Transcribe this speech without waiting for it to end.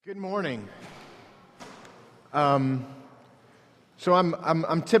Good morning. So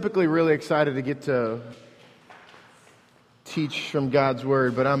I'm typically really excited to get to teach from God's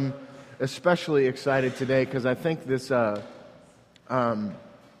Word, but I'm especially excited today because I think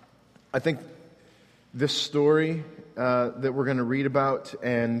this story that we're going to read about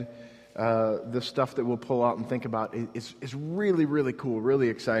and the stuff that we'll pull out and think about is really, really cool, really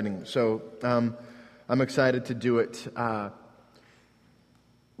exciting. So I'm excited to do it.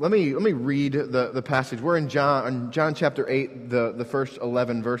 Let me read the passage. We're in John chapter 8, the first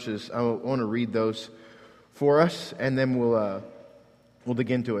 11 verses. I want to read those for us, and then we'll dig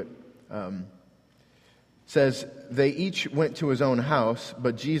into it. It says, "They each went to his own house,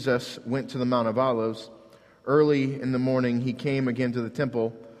 but Jesus went to the Mount of Olives. Early in the morning he came again to the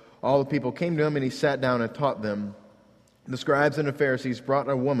temple. All the people came to him, and he sat down and taught them. The scribes and the Pharisees brought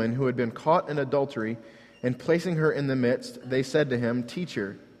a woman who had been caught in adultery, and placing her in the midst, they said to him,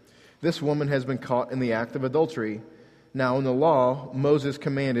 'Teacher, this woman has been caught in the act of adultery. Now in the law, Moses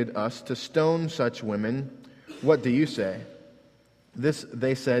commanded us to stone such women. What do you say?' This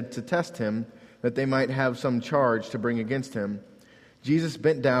they said to test him, that they might have some charge to bring against him. Jesus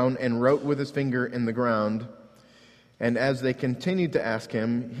bent down and wrote with his finger in the ground. And as they continued to ask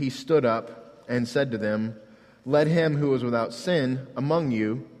him, he stood up and said to them, 'Let him who is without sin among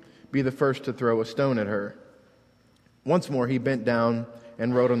you be the first to throw a stone at her.' Once more he bent down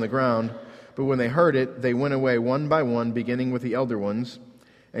and wrote on the ground. But when they heard it, they went away one by one, beginning with the elder ones.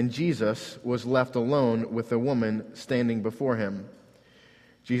 And Jesus was left alone with the woman standing before him.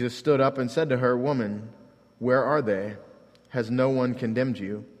 Jesus stood up and said to her, 'Woman, where are they? Has no one condemned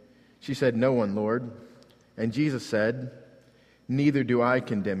you?' She said, 'No one, Lord.' And Jesus said, 'Neither do I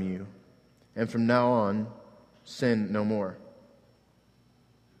condemn you. And from now on, sin no more.'"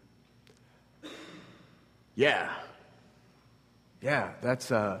 Yeah,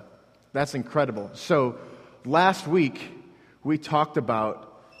 that's incredible. So last week we talked about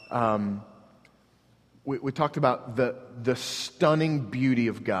the stunning beauty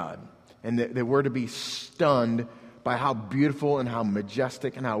of God, and that we're to be stunned by how beautiful and how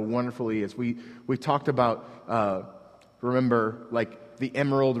majestic and how wonderful He is. We talked about remember, like the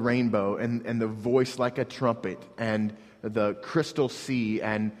emerald rainbow and the voice like a trumpet and the crystal sea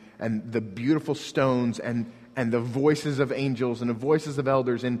and the beautiful stones and the voices of angels and the voices of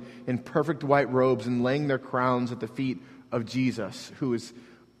elders in perfect white robes and laying their crowns at the feet of Jesus, who is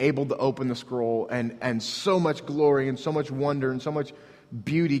able to open the scroll, and so much glory and so much wonder and so much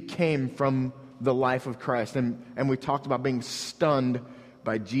beauty came from the life of Christ. And we talked about being stunned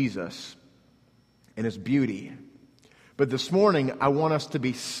by Jesus and His beauty. But this morning, I want us to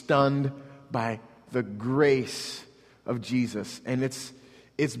be stunned by the grace of Jesus. And it's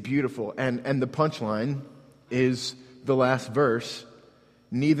beautiful. And the punchline is the last verse,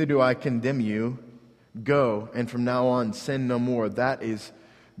 "Neither do I condemn you. Go, and from now on sin no more." That is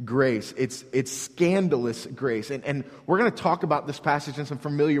grace. It's scandalous grace. And we're going to talk about this passage in some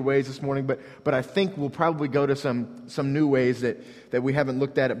familiar ways this morning, but I think we'll probably go to some new ways that we haven't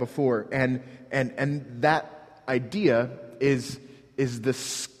looked at it before. And that idea is the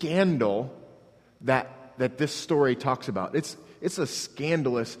scandal that this story talks about. It's a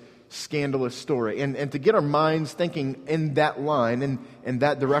scandalous story. And to get our minds thinking in that line, in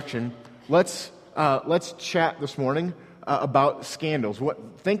that direction, let's chat this morning about scandals.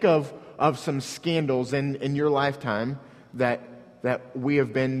 Think of some scandals in your lifetime that we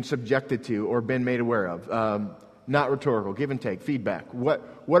have been subjected to or been made aware of. Not rhetorical, give and take, feedback. What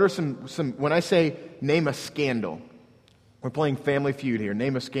are some when I say name a scandal, we're playing Family Feud here.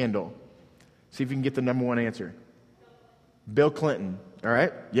 Name a scandal. See if you can get the number one answer. Bill Clinton. All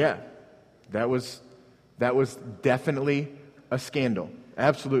right? Yeah. That was definitely a scandal.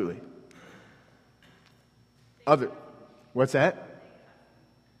 Absolutely. What's that?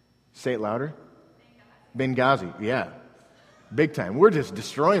 Say it louder. Benghazi. Yeah. Big time. We're just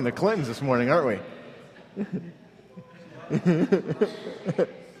destroying the Clintons this morning, aren't we?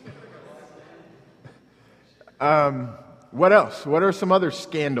 What else? What are some other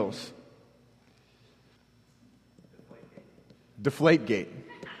scandals? Deflategate.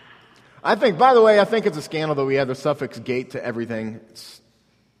 I think it's a scandal that we have the suffix gate to everything.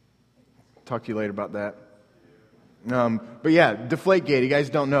 Talk to you later about that. But yeah, Deflategate. You guys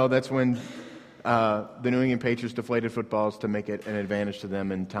don't know, that's when the New England Patriots deflated footballs to make it an advantage to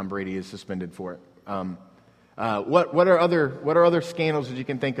them, and Tom Brady is suspended for it. What are other scandals that you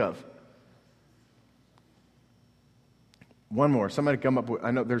can think of? One more. Somebody come up with.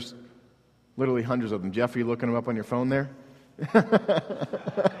 I know there's literally hundreds of them. Jeff, are you looking them up on your phone there?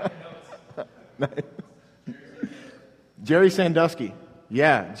 Jerry Sandusky.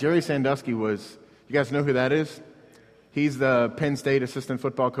 Yeah, Jerry Sandusky was, you guys know who that is? He's the Penn State assistant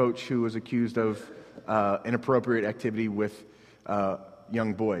football coach who was accused of inappropriate activity with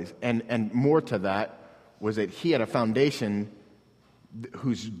young boys. And more to that was that he had a foundation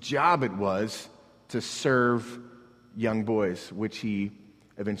whose job it was to serve young boys, which he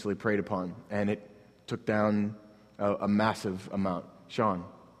eventually preyed upon. And it took down a massive amount. Sean?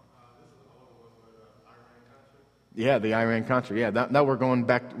 Yeah, the Iran-Contra. Yeah, now we're going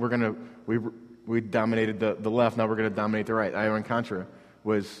back. We dominated the left. Now we're going to dominate the right. Iran-Contra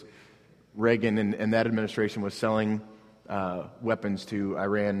was Reagan and that administration was selling weapons to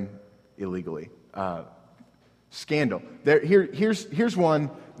Iran illegally. Scandal. Here's one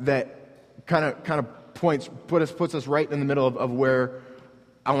that kind of puts us right in the middle of where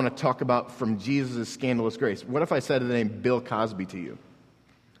I want to talk about from Jesus' scandalous grace. What if I said the name Bill Cosby to you?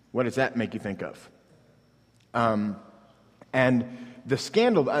 What does that make you think of? And the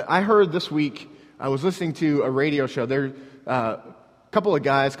scandal, I heard this week, I was listening to a radio show. There, a couple of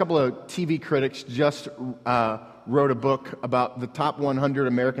TV critics just wrote a book about the top 100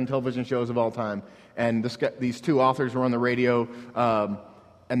 American television shows of all time. And these two authors were on the radio,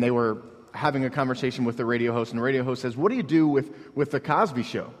 and they were having a conversation with the radio host. And the radio host says, "What do you do with the Cosby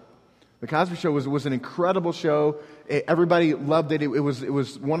Show?" The Cosby Show was an incredible show. Everybody loved it. It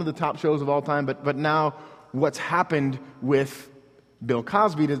was one of the top shows of all time. But now, what's happened with Bill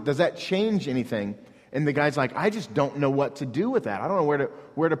Cosby? Does that change anything? And the guy's like, "I just don't know what to do with that. I don't know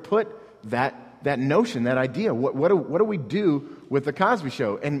where to put that notion, that idea. What do we do with the Cosby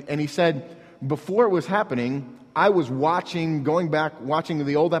Show?" And he said, before it was happening, I was watching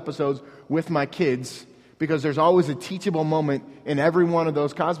the old episodes with my kids, because there's always a teachable moment in every one of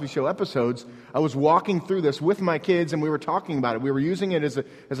those Cosby Show episodes. I was walking through this with my kids, and we were talking about it. We were using it as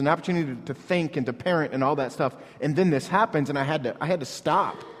an opportunity to think and to parent and all that stuff. And then this happens, and I had to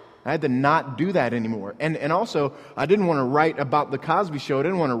stop. I had to not do that anymore. And also, I didn't want to write about the Cosby Show. I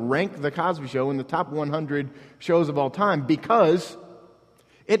didn't want to rank the Cosby Show in the top 100 shows of all time, because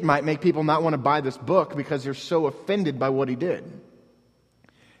it might make people not want to buy this book because they're so offended by what he did.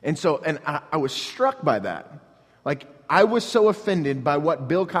 And I was struck by that. Like, I was so offended by what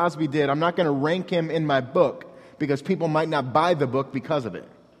Bill Cosby did, I'm not going to rank him in my book because people might not buy the book because of it.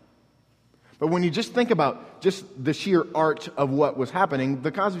 But when you just think about just the sheer art of what was happening,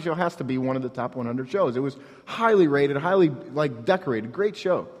 The Cosby Show has to be one of the top 100 shows. It was highly rated, highly decorated, great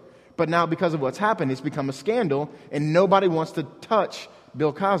show. But now, because of what's happened, it's become a scandal, and nobody wants to touch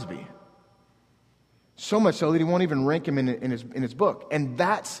Bill Cosby. So much so that he won't even rank him in his book. And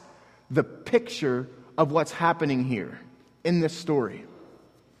that's the picture of what's happening here in this story.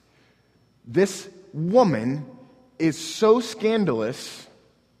 This woman is so scandalous,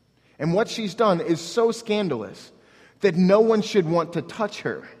 and what she's done is so scandalous that no one should want to touch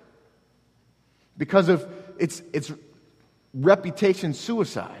her because of its reputation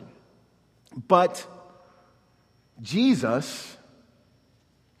suicide. But Jesus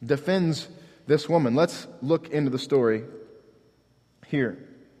defends this woman. Let's look into the story here.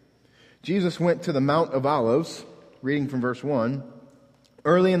 Jesus went to the Mount of Olives, reading from verse 1.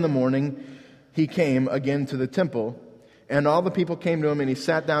 Early in the morning, he came again to the temple, and all the people came to him, and he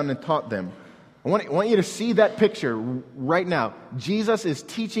sat down and taught them. I want you to see that picture right now. Jesus is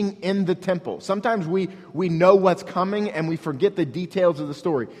teaching in the temple. Sometimes we know what's coming, and we forget the details of the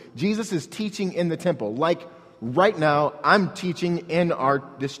story. Jesus is teaching in the temple. Like right now, I'm teaching in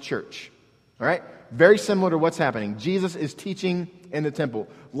this church. All right? Very similar to what's happening. Jesus is teaching in the temple.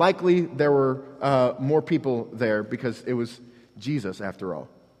 Likely there were more people there because it was Jesus after all.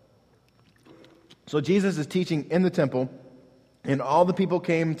 So Jesus is teaching in the temple, and all the people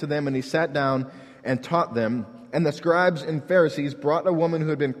came to them, and he sat down and taught them. And the scribes and Pharisees brought a woman who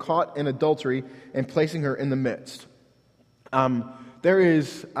had been caught in adultery and placing her in the midst.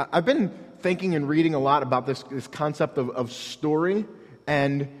 I've been thinking and reading a lot about this concept of story,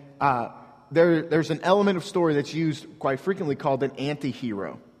 and there's an element of story that's used quite frequently called an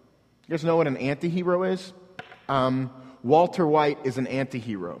anti-hero. You guys know what an anti-hero is? Walter White is an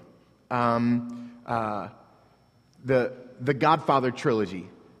anti-hero. The Godfather trilogy.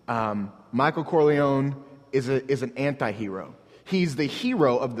 Michael Corleone is an anti-hero. He's the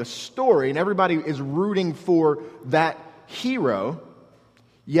hero of the story, and everybody is rooting for that hero,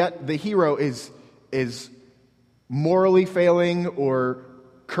 yet the hero is morally failing or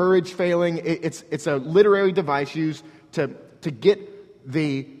courage failing. It's a literary device used to get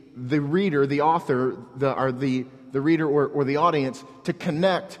the reader, the author, the reader or the audience to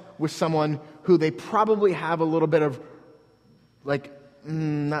connect with someone who they probably have a little bit of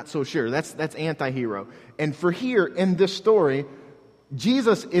not so sure. That's anti-hero. And for here in this story,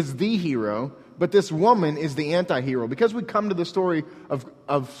 Jesus is the hero, but this woman is the anti-hero. Because we come to the story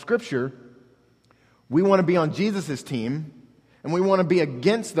of Scripture, we want to be on Jesus' team, and we want to be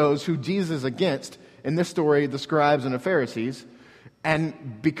against those who Jesus is against. In this story, the scribes and the Pharisees.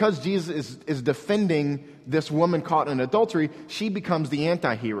 And because Jesus is defending this woman caught in adultery, she becomes the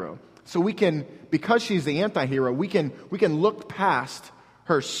anti-hero. So because she's the anti-hero, we can look past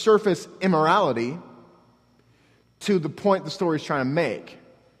her surface immorality to the point the story is trying to make.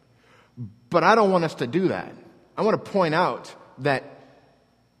 But I don't want us to do that. I want to point out that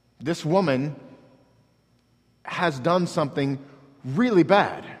this woman has done something really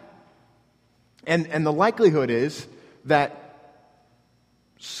bad. And the likelihood is that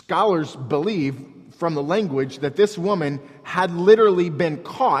scholars believe from the language that this woman had literally been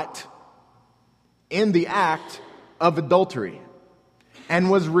caught in the act of adultery and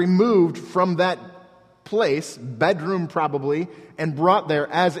was removed from that place, bedroom probably, and brought there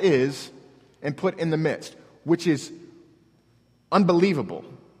as is and put in the midst, which is unbelievable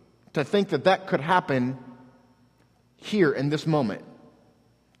to think that could happen here in this moment.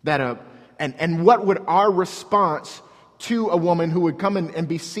 And what would our response to a woman who would come in and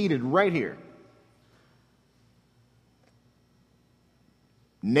be seated right here?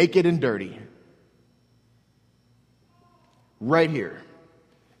 Naked and dirty. Right here.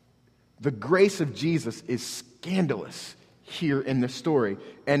 The grace of Jesus is scandalous here in this story.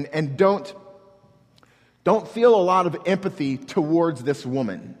 And don't feel a lot of empathy towards this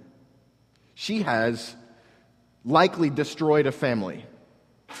woman. She has likely destroyed a family.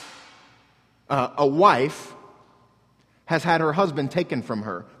 A wife has had her husband taken from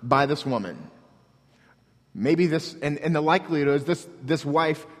her by this woman. Maybe this, and the likelihood is this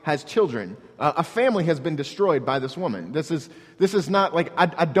wife has children. A family has been destroyed by this woman. This is not like,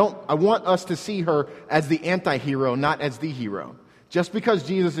 I want us to see her as the anti-hero, not as the hero. Just because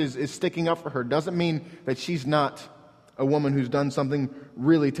Jesus is sticking up for her doesn't mean that she's not a woman who's done something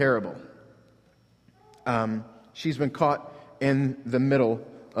really terrible. She's been caught in the middle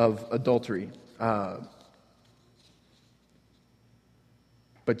of adultery.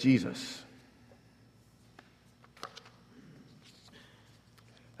 But Jesus,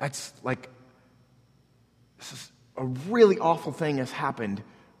 that's like, this is a really awful thing has happened,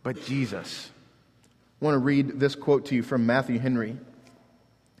 but Jesus. I want to read this quote to you from Matthew Henry.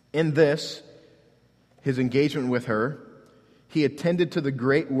 In this, his engagement with her, he attended to the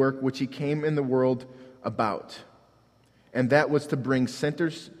great work which he came in the world about, and that was to bring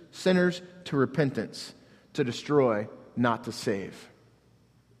sinners to repentance, to destroy, not to save.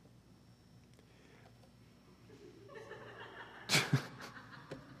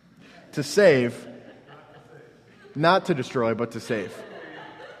 To save, not to destroy, but to save.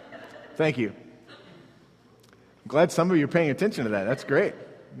 Thank you. I'm glad some of you are paying attention to that. That's great.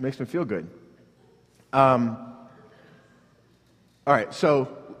 It makes me feel good. All right, so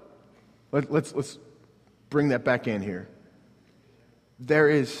let's bring that back in here. There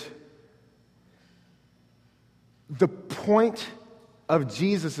is the point of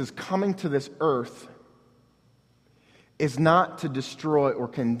Jesus' coming to this earth is not to destroy or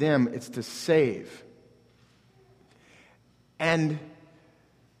condemn, it's to save. And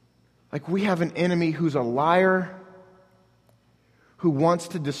like we have an enemy who's a liar, who wants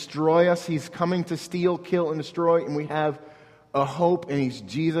to destroy us. He's coming to steal, kill, and destroy, and we have a hope, and he's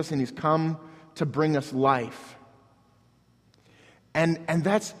Jesus, and he's come to bring us life. And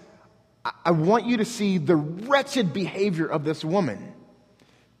that's, I want you to see the wretched behavior of this woman.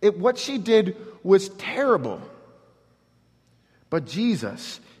 What she did was terrible. But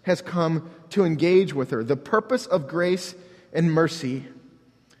Jesus has come to engage with her. The purpose of grace and mercy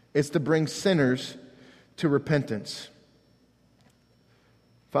is to bring sinners to repentance.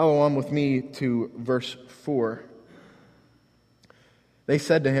 Follow on with me to verse 4. They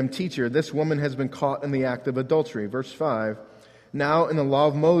said to him, "Teacher, this woman has been caught in the act of adultery." Verse 5. "Now in the law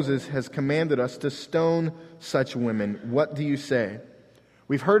of Moses has commanded us to stone such women. What do you say?"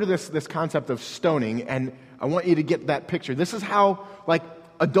 We've heard of this concept of stoning, and I want you to get that picture. This is how, like,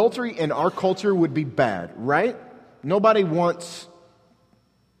 adultery in our culture would be bad, right? Nobody wants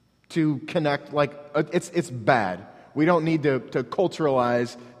to connect, like, it's bad. We don't need to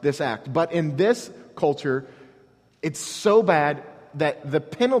culturalize this act. But in this culture, it's so bad that the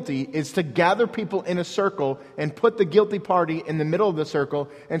penalty is to gather people in a circle and put the guilty party in the middle of the circle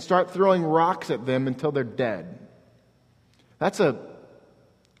and start throwing rocks at them until they're dead. That's a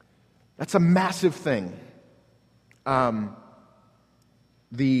massive thing.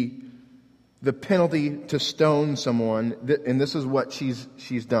 The penalty to stone someone, and this is what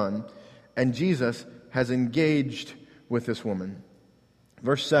she's done. And Jesus has engaged with this woman.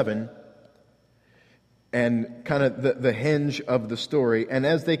 Verse 7, and kind of the hinge of the story. And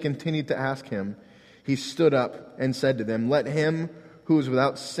as they continued to ask him, he stood up and said to them, "Let him who is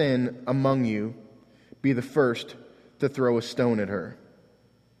without sin among you be the first to throw a stone at her."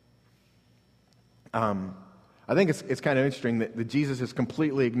 I think it's kind of interesting that Jesus is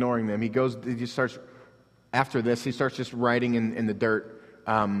completely ignoring them. He starts, after this, he starts just writing in the dirt.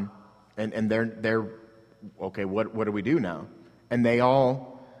 And they're okay, what do we do now? And they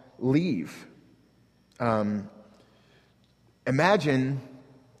all leave. Imagine,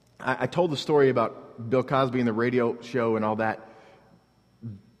 I told the story about Bill Cosby and the radio show and all that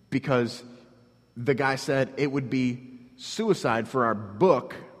because the guy said it would be suicide for our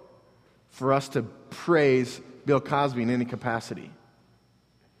book for us to praise Bill Cosby in any capacity.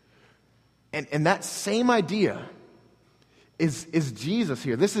 And that same idea is Jesus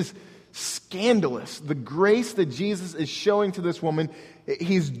here. This is scandalous. The grace that Jesus is showing to this woman,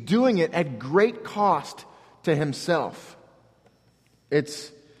 he's doing it at great cost to himself.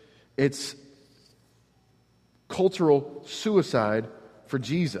 It's cultural suicide for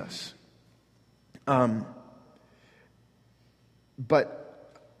Jesus. But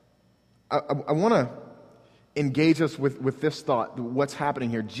I want to engage us with this thought, what's happening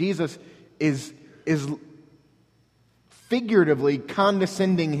here. Jesus is figuratively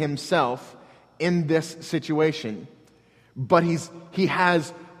condescending himself in this situation. But he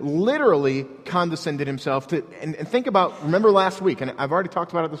has literally condescended himself to, and think about, remember last week, and I've already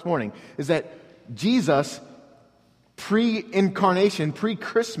talked about it this morning, is that Jesus, pre-incarnation,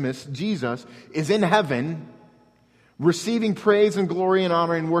 pre-Christmas, Jesus is in heaven, receiving praise and glory and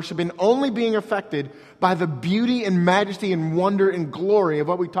honor and worship, and only being affected by the beauty and majesty and wonder and glory of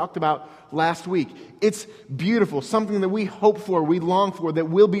what we talked about last week. It's beautiful, something that we hope for, we long for, that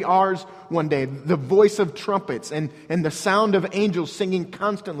will be ours one day. The voice of trumpets and the sound of angels singing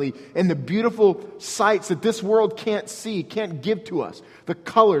constantly, and the beautiful sights that this world can't see, can't give to us. The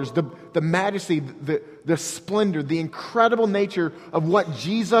colors, the majesty, the splendor, the incredible nature of what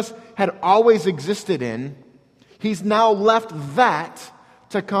Jesus had always existed in. He's now left that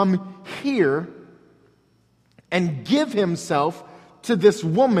to come here and give himself to this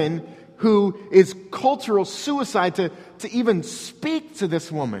woman who is cultural suicide to even speak to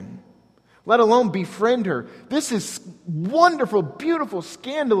this woman, let alone befriend her. This is wonderful, beautiful,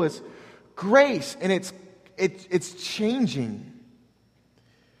 scandalous grace, and it's changing.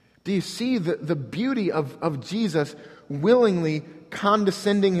 Do you see the beauty of Jesus willingly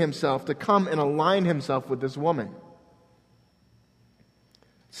condescending himself to come and align himself with this woman?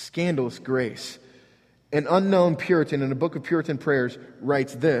 Scandalous grace. An unknown Puritan in the Book of Puritan Prayers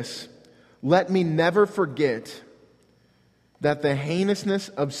writes this: "Let me never forget that the heinousness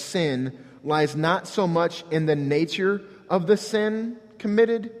of sin lies not so much in the nature of the sin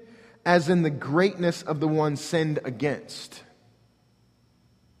committed as in the greatness of the one sinned against."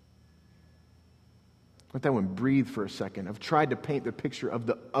 Let that one breathe for a second. I've tried to paint the picture of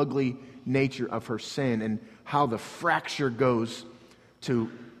the ugly nature of her sin and how the fracture goes to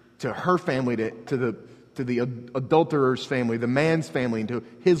her family, to the adulterer's family, the man's family, and to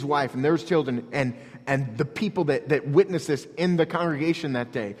his wife and their children, and the people that witness this in the congregation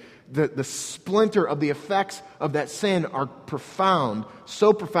that day. The splinter of the effects of that sin are profound,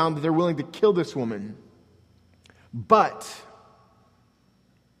 so profound that they're willing to kill this woman. But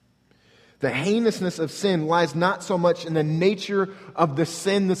the heinousness of sin lies not so much in the nature of the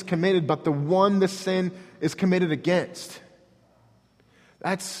sin that's committed, but the one the sin is committed against.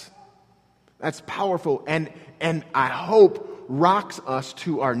 That's powerful, and I hope rocks us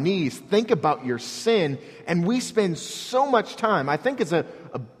to our knees. Think about your sin, and we spend so much time. I think it's a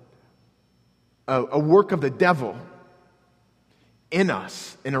work of the devil in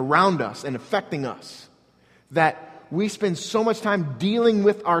us and around us and affecting us, that we spend so much time dealing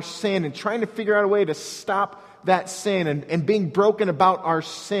with our sin and trying to figure out a way to stop that sin and being broken about our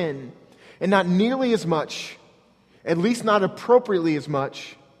sin, and not nearly as much, at least not appropriately as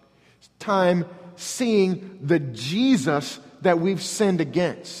much, time seeing the Jesus that we've sinned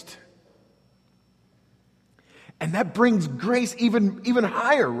against. And that brings grace even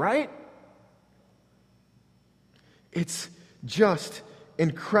higher, right? It's just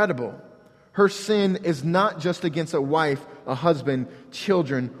incredible. Her sin is not just against a wife, a husband,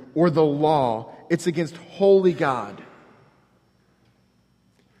 children, or the law. It's against holy God.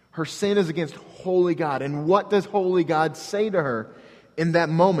 Her sin is against holy God. And what does holy God say to her in that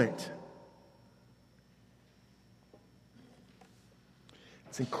moment?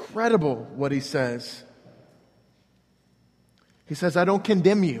 It's incredible what he says. He says, "I don't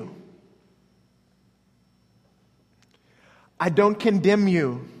condemn you. I don't condemn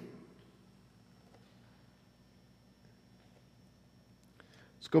you.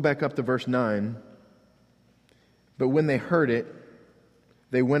 Let's go back up to verse 9. But when they heard it,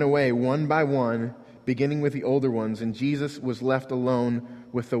 they went away one by one, beginning with the older ones, and Jesus was left alone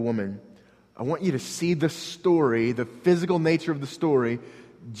with the woman. I want you to see the story, the physical nature of the story.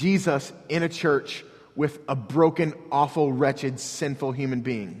 Jesus in a church with a broken, awful, wretched, sinful human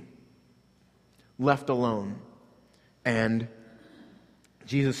being. Left alone. And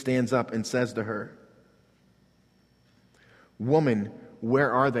Jesus stands up and says to her, "Woman,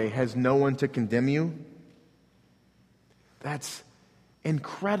 where are they? Has no one to condemn you?" That's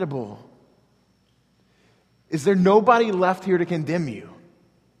incredible. Is there nobody left here to condemn you?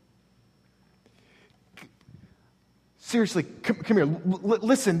 Seriously, come here.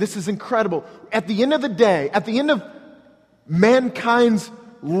 Listen, this is incredible. At the end of the day, at the end of mankind's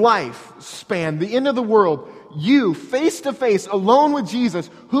life span, the end of the world, you, face to face, alone with Jesus,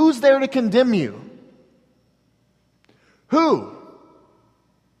 who's there to condemn you? Who?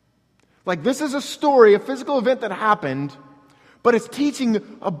 Like, this is a story, a physical event that happened, but it's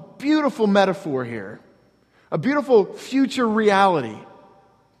teaching a beautiful metaphor here, a beautiful future reality.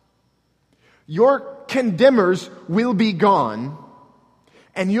 Your condemners will be gone,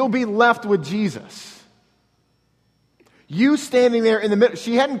 and you'll be left with Jesus. You standing there in the middle.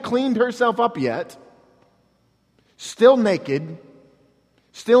 She hadn't cleaned herself up yet, still naked,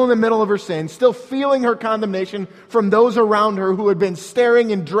 still in the middle of her sin, still feeling her condemnation from those around her who had been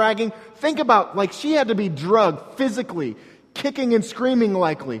staring and dragging. Think about, like, she had to be drugged physically, kicking and screaming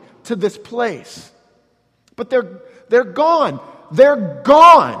likely, to this place. But they're gone. They're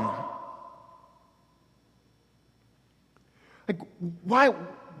gone. Like,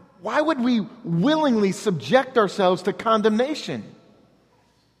 why would we willingly subject ourselves to condemnation?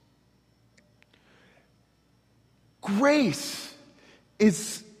 Grace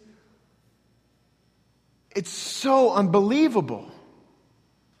it's so unbelievable.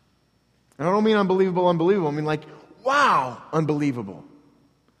 And I don't mean unbelievable. I mean like, wow, unbelievable.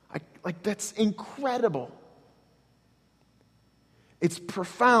 Like that's incredible. It's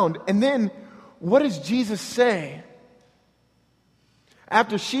profound. And then, what does Jesus say?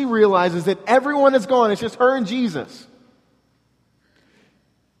 After she realizes that everyone is gone, it's just her and Jesus.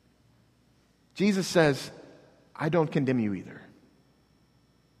 Jesus says, "I don't condemn you either.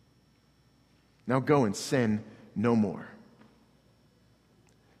 Now go and sin no more."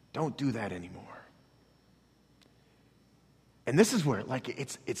 Don't do that anymore. And this is where, like,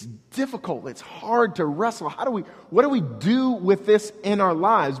 it's difficult. It's hard to wrestle. What do we do with this in our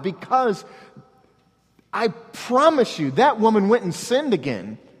lives? Because I promise you, that woman went and sinned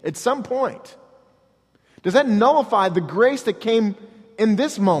again at some point. Does that nullify the grace that came in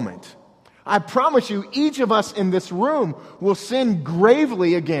this moment? I promise you, each of us in this room will sin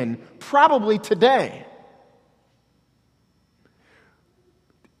gravely again, probably today.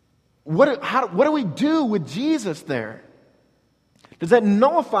 What do we do with Jesus there? Does that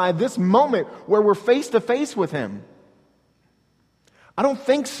nullify this moment where we're face to face with Him? I don't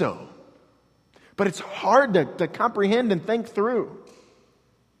think so. But it's hard to comprehend and think through.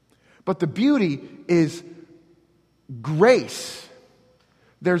 But the beauty is grace.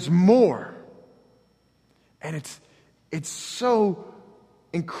 There's more. And it's so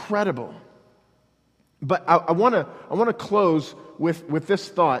incredible. But I want to close with this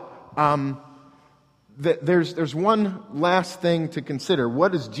thought. That there's one last thing to consider.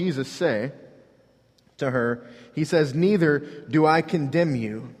 What does Jesus say to her? He says, "Neither do I condemn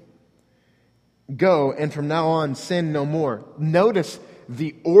you. Go, and from now on sin no more." Notice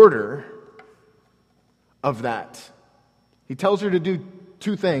the order of that. He tells her to do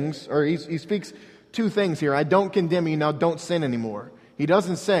two things, or he speaks two things here. I don't condemn you, now don't sin anymore. He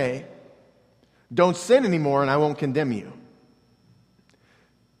doesn't say, don't sin anymore and I won't condemn you.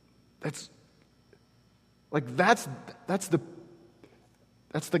 That's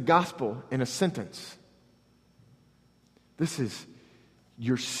the gospel in a sentence. This is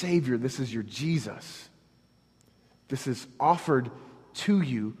your Savior. This is your Jesus. This is offered to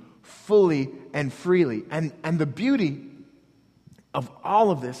you fully and freely. And the beauty of all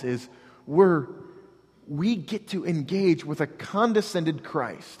of this is we get to engage with a condescended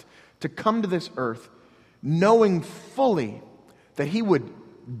Christ to come to this earth knowing fully that He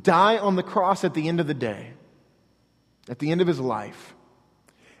would die on the cross at the end of the day, at the end of His life,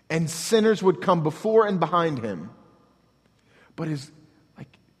 and sinners would come before and behind Him. But His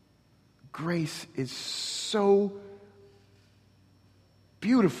grace is so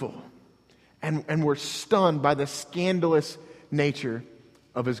beautiful, and we're stunned by the scandalous nature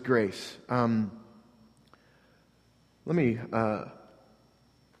of His grace. Let me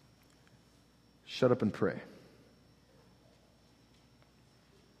shut up and pray.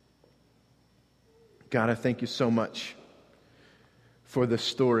 God, I thank you so much for this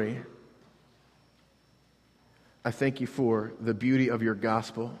story. I thank you for the beauty of your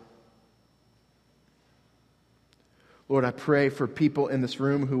gospel. Lord, I pray for people in this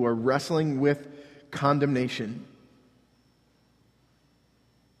room who are wrestling with condemnation.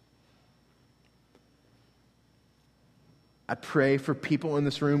 I pray for people in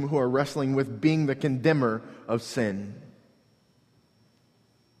this room who are wrestling with being the condemner of sin.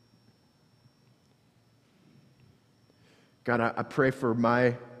 God, I pray for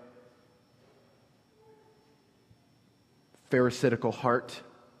my pharisaical heart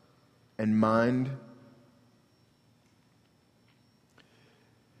and mind.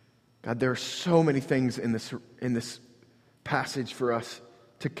 God, there are so many things in this passage for us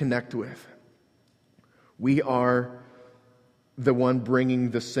to connect with. We are the one bringing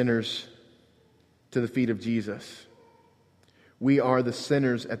the sinners to the feet of Jesus. We are the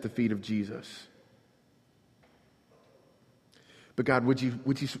sinners at the feet of Jesus. But God, would you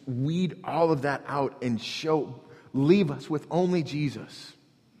weed all of that out and leave us with only Jesus,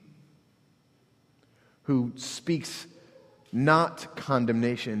 who speaks not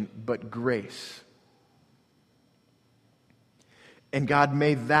condemnation, but grace. And God,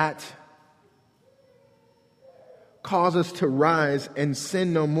 may that cause us to rise and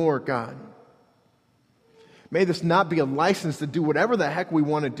sin no more, God. May this not be a license to do whatever the heck we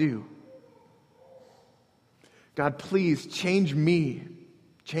want to do. God, please change me,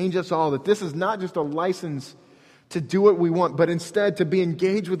 change us all, that this is not just a license to do what we want, but instead to be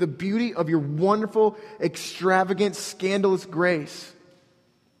engaged with the beauty of your wonderful, extravagant, scandalous grace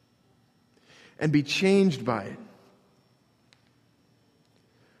and be changed by it.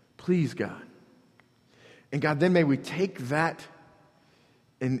 Please, God. And God, then may we take that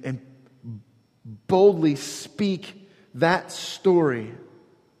and boldly speak that story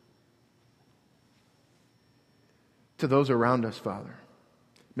to those around us, Father.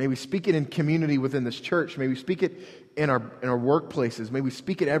 May we speak it in community within this church. May we speak it in our workplaces. May we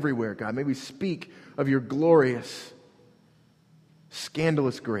speak it everywhere, God. May we speak of your glorious,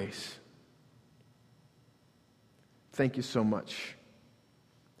 scandalous grace. Thank you so much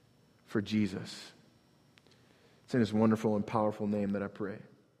for Jesus. It's in his wonderful and powerful name that I pray.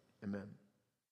 Amen.